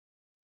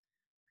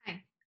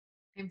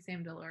I'm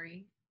Sam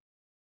Delory.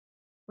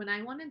 When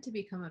I wanted to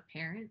become a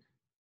parent,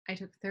 I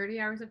took 30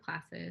 hours of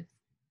classes,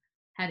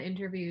 had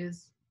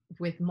interviews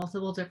with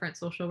multiple different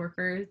social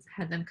workers,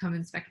 had them come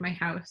inspect my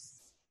house,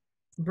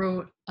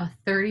 wrote a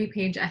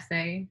 30-page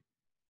essay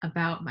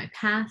about my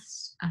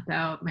past,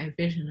 about my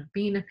vision of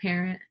being a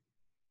parent.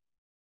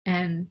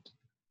 And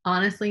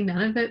honestly,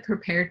 none of it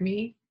prepared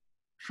me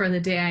for the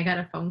day I got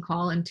a phone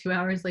call, and 2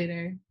 hours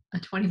later, a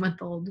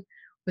 20-month-old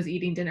was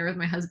eating dinner with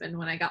my husband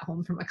when I got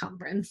home from a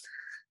conference.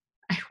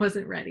 I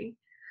wasn't ready.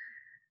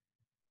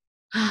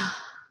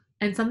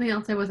 And something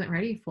else I wasn't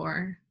ready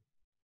for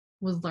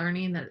was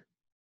learning that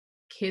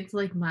kids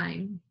like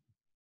mine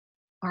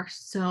are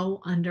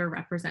so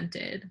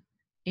underrepresented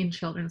in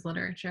children's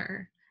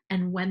literature.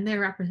 And when they're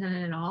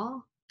represented at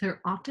all,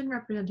 they're often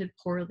represented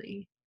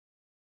poorly.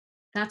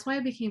 That's why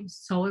it became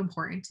so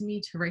important to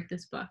me to write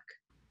this book.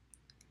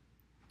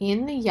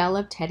 In the Yell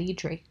of Teddy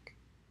Drake,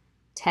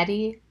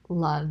 Teddy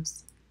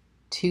loves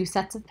two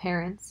sets of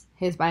parents,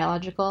 his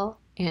biological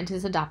and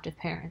his adoptive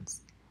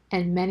parents,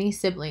 and many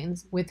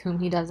siblings with whom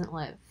he doesn't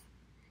live.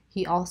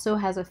 He also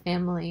has a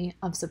family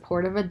of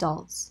supportive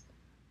adults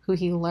who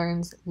he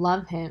learns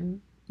love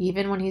him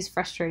even when he's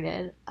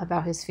frustrated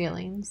about his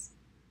feelings.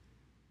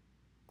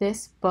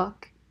 This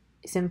book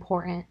is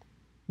important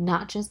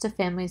not just to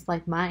families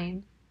like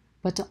mine,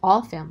 but to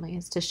all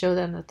families, to show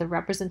them that the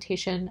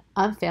representation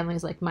of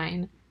families like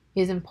mine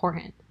is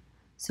important.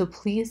 So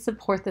please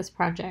support this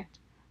project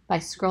by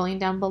scrolling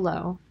down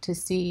below to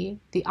see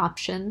the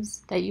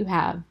options that you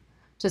have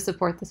to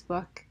support this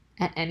book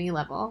at any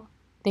level.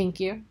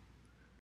 Thank you.